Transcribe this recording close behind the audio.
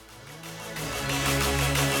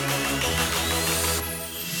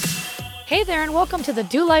Hey there, and welcome to the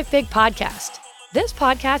Do Life Big podcast. This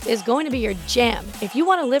podcast is going to be your jam if you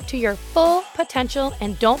want to live to your full potential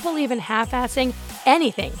and don't believe in half-assing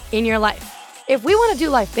anything in your life. If we want to do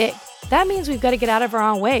life big, that means we've got to get out of our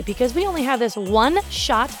own way because we only have this one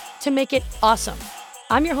shot to make it awesome.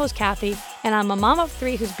 I'm your host, Kathy, and I'm a mom of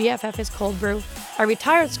three whose BFF is cold brew, a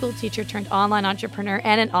retired school teacher turned online entrepreneur,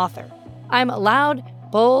 and an author. I'm loud,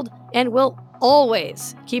 bold, and will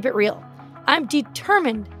always keep it real. I'm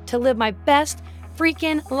determined to live my best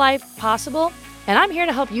freaking life possible, and I'm here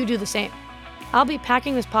to help you do the same. I'll be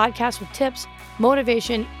packing this podcast with tips,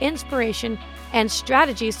 motivation, inspiration, and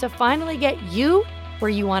strategies to finally get you where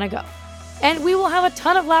you want to go. And we will have a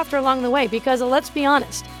ton of laughter along the way because, let's be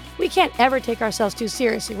honest, we can't ever take ourselves too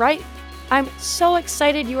seriously, right? I'm so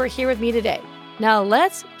excited you are here with me today. Now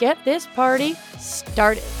let's get this party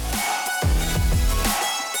started.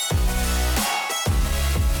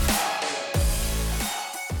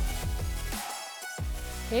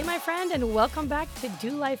 Hey, my friend, and welcome back to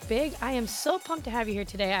Do Life Big. I am so pumped to have you here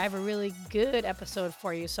today. I have a really good episode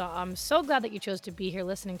for you, so I'm so glad that you chose to be here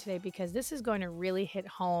listening today because this is going to really hit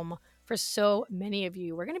home for so many of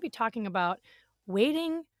you. We're going to be talking about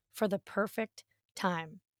waiting for the perfect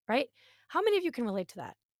time, right? How many of you can relate to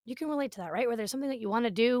that? You can relate to that, right? Where there's something that you want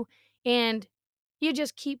to do and you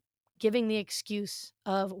just keep giving the excuse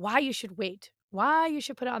of why you should wait, why you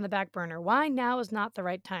should put it on the back burner, why now is not the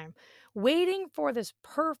right time. Waiting for this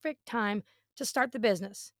perfect time to start the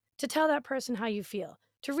business, to tell that person how you feel,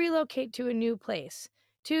 to relocate to a new place,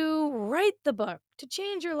 to write the book, to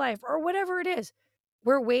change your life, or whatever it is.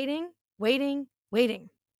 We're waiting, waiting, waiting.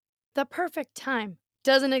 The perfect time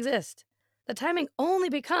doesn't exist. The timing only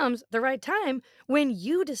becomes the right time when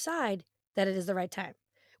you decide that it is the right time.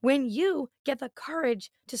 When you get the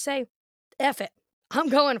courage to say, F it, I'm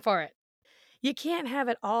going for it. You can't have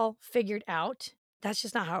it all figured out. That's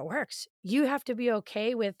just not how it works. You have to be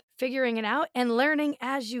okay with figuring it out and learning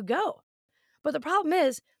as you go. But the problem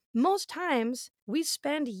is, most times we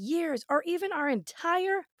spend years or even our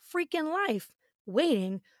entire freaking life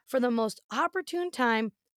waiting for the most opportune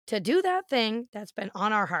time to do that thing that's been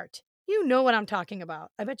on our heart. You know what I'm talking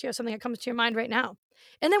about. I bet you have something that comes to your mind right now.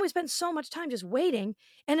 And then we spend so much time just waiting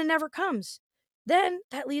and it never comes. Then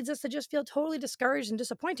that leads us to just feel totally discouraged and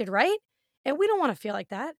disappointed, right? And we don't want to feel like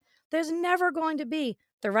that. There's never going to be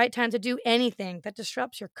the right time to do anything that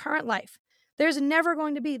disrupts your current life. There's never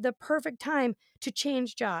going to be the perfect time to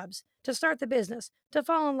change jobs, to start the business, to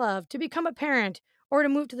fall in love, to become a parent, or to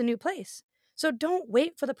move to the new place. So don't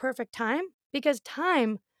wait for the perfect time because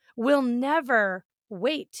time will never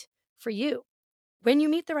wait for you. When you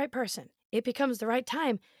meet the right person, it becomes the right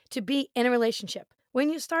time to be in a relationship. When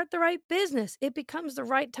you start the right business, it becomes the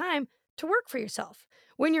right time to work for yourself.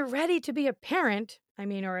 When you're ready to be a parent,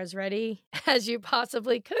 or as ready as you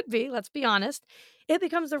possibly could be, let's be honest, it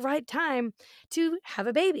becomes the right time to have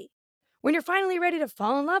a baby. When you're finally ready to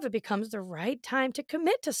fall in love, it becomes the right time to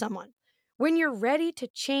commit to someone. When you're ready to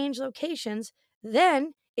change locations,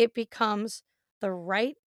 then it becomes the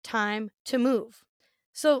right time to move.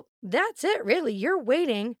 So that's it, really. You're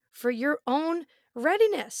waiting for your own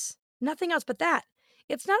readiness. Nothing else but that.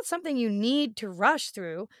 It's not something you need to rush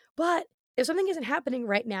through, but if something isn't happening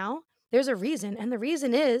right now, there's a reason. And the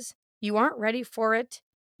reason is you aren't ready for it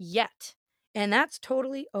yet. And that's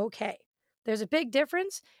totally okay. There's a big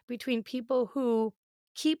difference between people who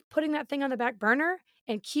keep putting that thing on the back burner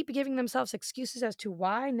and keep giving themselves excuses as to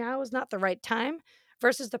why now is not the right time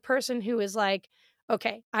versus the person who is like,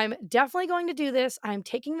 okay, I'm definitely going to do this. I'm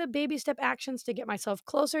taking the baby step actions to get myself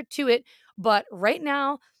closer to it. But right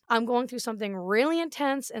now, I'm going through something really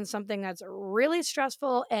intense and something that's really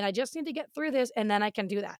stressful. And I just need to get through this and then I can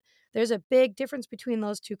do that. There's a big difference between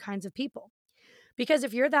those two kinds of people. Because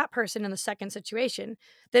if you're that person in the second situation,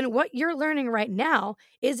 then what you're learning right now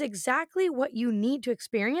is exactly what you need to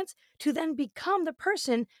experience to then become the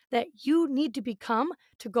person that you need to become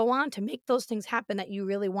to go on to make those things happen that you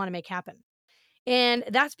really want to make happen. And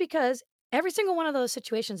that's because every single one of those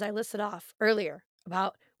situations I listed off earlier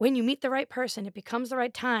about when you meet the right person, it becomes the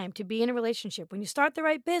right time to be in a relationship. When you start the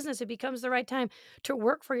right business, it becomes the right time to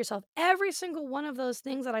work for yourself. Every single one of those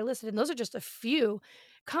things that I listed, and those are just a few,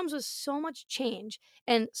 comes with so much change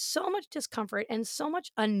and so much discomfort and so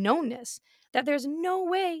much unknownness that there's no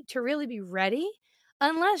way to really be ready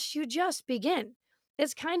unless you just begin.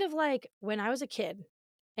 It's kind of like when I was a kid.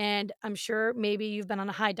 And I'm sure maybe you've been on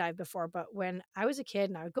a high dive before, but when I was a kid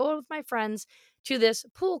and I would go with my friends to this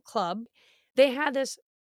pool club, they had this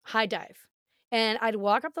high dive. And I'd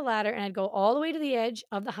walk up the ladder and I'd go all the way to the edge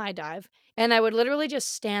of the high dive. And I would literally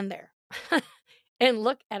just stand there and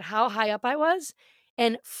look at how high up I was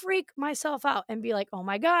and freak myself out and be like, oh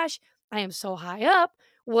my gosh, I am so high up.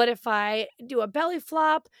 What if I do a belly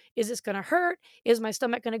flop? Is this going to hurt? Is my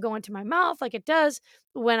stomach going to go into my mouth like it does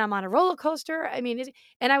when I'm on a roller coaster? I mean,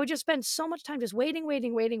 and I would just spend so much time just waiting,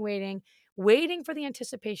 waiting, waiting, waiting, waiting for the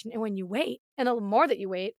anticipation. And when you wait, and the more that you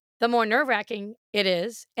wait, the more nerve wracking it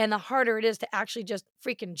is, and the harder it is to actually just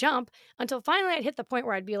freaking jump until finally I'd hit the point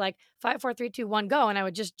where I'd be like, 5, 4, 3, 2, 1, go. And I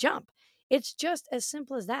would just jump. It's just as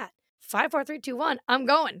simple as that. 5, 4, 3, 2, 1, I'm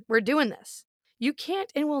going. We're doing this. You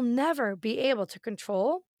can't and will never be able to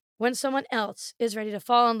control when someone else is ready to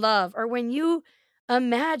fall in love, or when you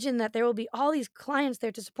imagine that there will be all these clients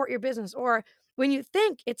there to support your business, or when you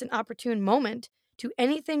think it's an opportune moment to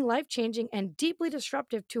anything life changing and deeply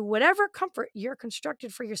disruptive to whatever comfort you're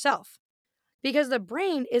constructed for yourself. Because the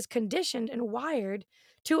brain is conditioned and wired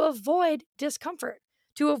to avoid discomfort,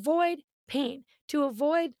 to avoid pain, to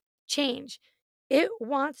avoid change. It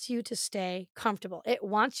wants you to stay comfortable. It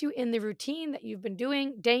wants you in the routine that you've been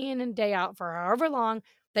doing day in and day out for however long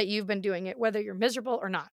that you've been doing it, whether you're miserable or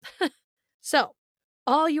not. So,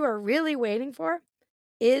 all you are really waiting for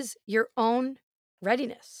is your own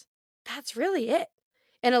readiness. That's really it.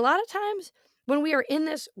 And a lot of times when we are in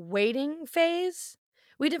this waiting phase,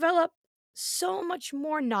 we develop so much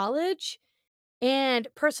more knowledge and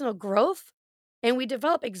personal growth, and we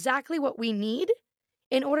develop exactly what we need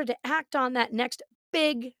in order to act on that next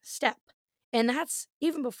big step. And that's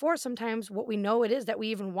even before sometimes what we know it is that we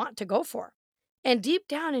even want to go for. And deep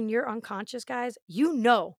down in your unconscious, guys, you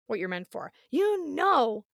know what you're meant for. You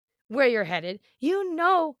know where you're headed. You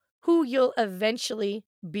know who you'll eventually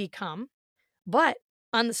become. But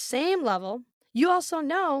on the same level, you also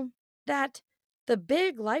know that the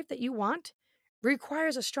big life that you want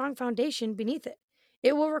requires a strong foundation beneath it.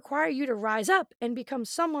 It will require you to rise up and become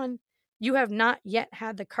someone you have not yet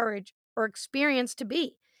had the courage or experience to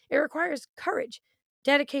be. It requires courage,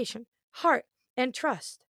 dedication, heart, and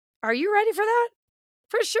trust. Are you ready for that?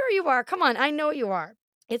 For sure you are. Come on, I know you are.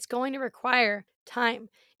 It's going to require time,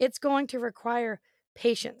 it's going to require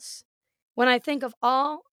patience. When I think of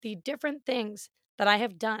all the different things that I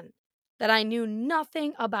have done that I knew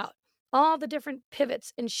nothing about, all the different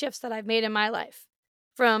pivots and shifts that I've made in my life,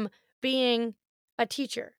 from being a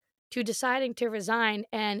teacher to deciding to resign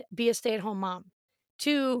and be a stay at home mom,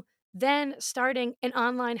 to then starting an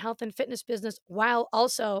online health and fitness business while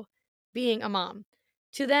also being a mom,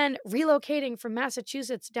 to then relocating from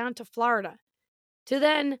Massachusetts down to Florida, to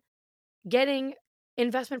then getting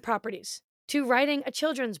investment properties, to writing a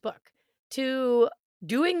children's book, to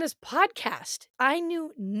doing this podcast. I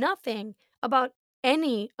knew nothing about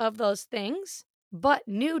any of those things, but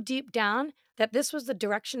knew deep down that this was the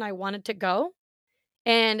direction I wanted to go.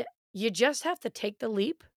 And you just have to take the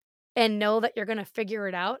leap and know that you're going to figure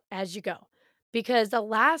it out as you go. Because the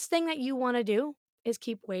last thing that you want to do is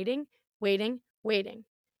keep waiting, waiting, waiting,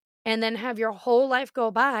 and then have your whole life go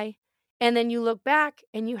by. And then you look back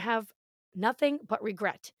and you have nothing but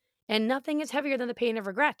regret. And nothing is heavier than the pain of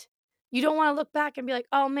regret. You don't want to look back and be like,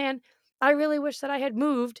 oh man, I really wish that I had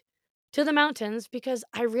moved to the mountains because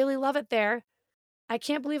I really love it there. I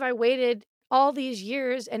can't believe I waited all these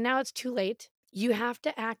years and now it's too late. You have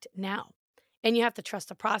to act now, and you have to trust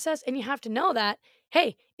the process, and you have to know that,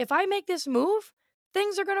 hey, if I make this move,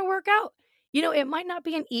 things are going to work out. It might not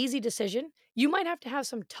be an easy decision. You might have to have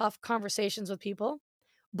some tough conversations with people,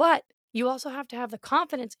 but you also have to have the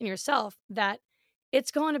confidence in yourself that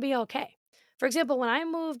it's going to be okay. For example, when I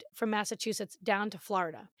moved from Massachusetts down to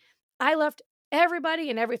Florida, I left everybody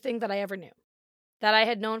and everything that I ever knew, that I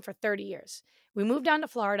had known for 30 years. We moved down to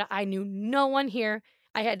Florida. I knew no one here.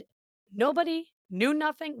 I had nobody, knew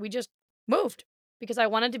nothing. We just moved because I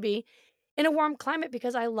wanted to be in a warm climate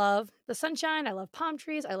because I love the sunshine. I love palm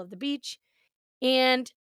trees. I love the beach.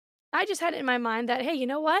 And I just had it in my mind that, hey, you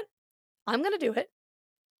know what? I'm going to do it.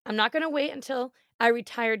 I'm not going to wait until I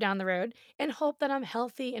retire down the road and hope that I'm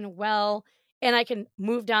healthy and well and I can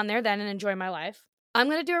move down there then and enjoy my life. I'm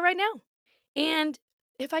going to do it right now. And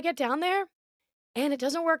if I get down there and it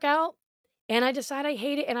doesn't work out and I decide I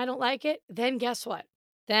hate it and I don't like it, then guess what?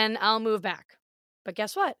 Then I'll move back. But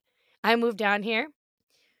guess what? I moved down here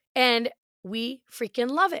and we freaking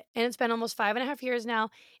love it. And it's been almost 5.5 years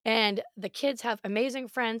now. And the kids have amazing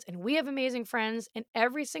friends and we have amazing friends. And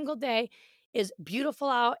every single day is beautiful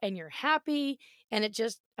out and you're happy. And it's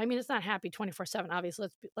not happy 24/7, obviously.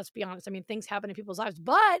 Let's be honest. I mean, things happen in people's lives,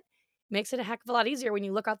 but makes it a heck of a lot easier when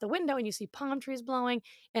you look out the window and you see palm trees blowing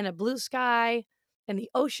and a blue sky and the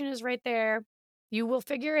ocean is right there. You will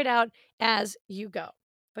figure it out as you go.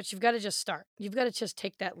 But you've got to just start. You've got to just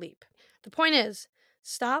take that leap. The point is,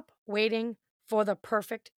 stop waiting for the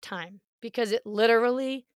perfect time because it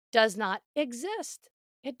literally does not exist.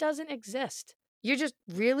 It doesn't exist. You're just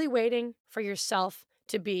really waiting for yourself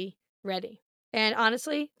to be ready. And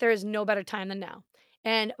honestly, there is no better time than now.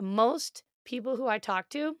 And most people who I talk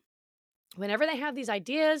to, whenever they have these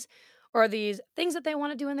ideas or these things that they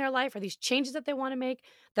want to do in their life or these changes that they want to make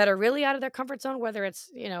that are really out of their comfort zone, whether it's,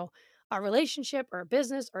 a relationship or a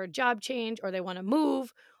business or a job change or they want to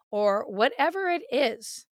move or whatever it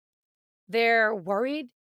is, they're worried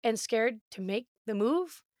and scared to make the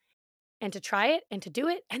move and to try it and to do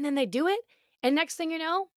it. And then they do it. And next thing you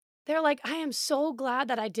know, they're like, I am so glad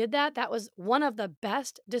that I did that. That was one of the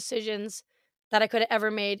best decisions that I could have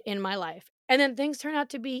ever made in my life. And then things turn out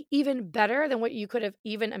to be even better than what you could have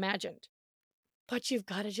even imagined. But you've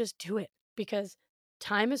got to just do it because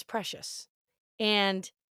time is precious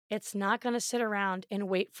and it's not going to sit around and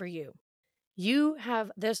wait for you. You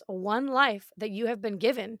have this one life that you have been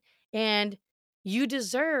given, and you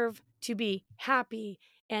deserve to be happy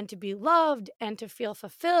and to be loved and to feel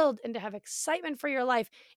fulfilled and to have excitement for your life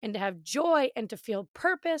and to have joy and to feel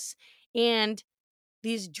purpose. And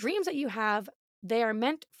these dreams that you have, they are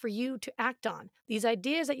meant for you to act on. These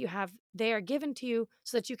ideas that you have, they are given to you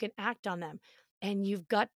so that you can act on them. And you've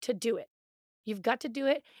got to do it. You've got to do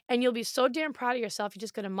it. And you'll be so damn proud of yourself. You're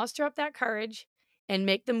just going to muster up that courage and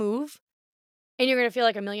make the move. And you're going to feel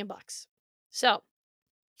like $1,000,000. So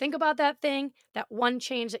think about that thing, that one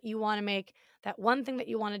change that you want to make, that one thing that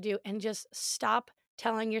you want to do, and just stop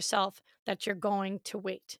telling yourself that you're going to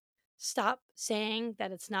wait. Stop saying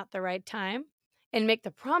that it's not the right time and make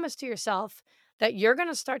the promise to yourself that you're going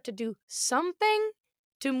to start to do something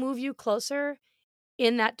to move you closer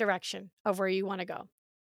in that direction of where you want to go.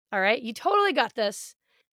 All right? You totally got this.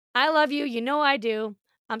 I love you. You know I do.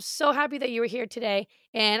 I'm so happy that you were here today,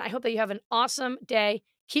 and I hope that you have an awesome day.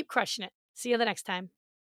 Keep crushing it. See you the next time.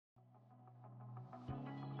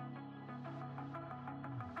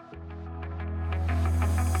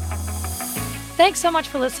 Thanks so much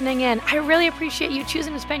for listening in. I really appreciate you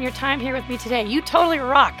choosing to spend your time here with me today. You totally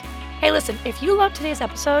rock. Hey, listen, if you loved today's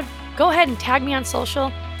episode, go ahead and tag me on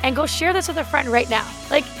social and go share this with a friend right now.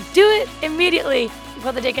 Like, do it immediately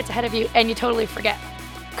before the day gets ahead of you and you totally forget.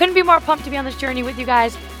 Couldn't be more pumped to be on this journey with you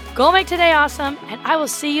guys. Go make today awesome, and I will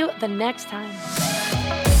see you the next time.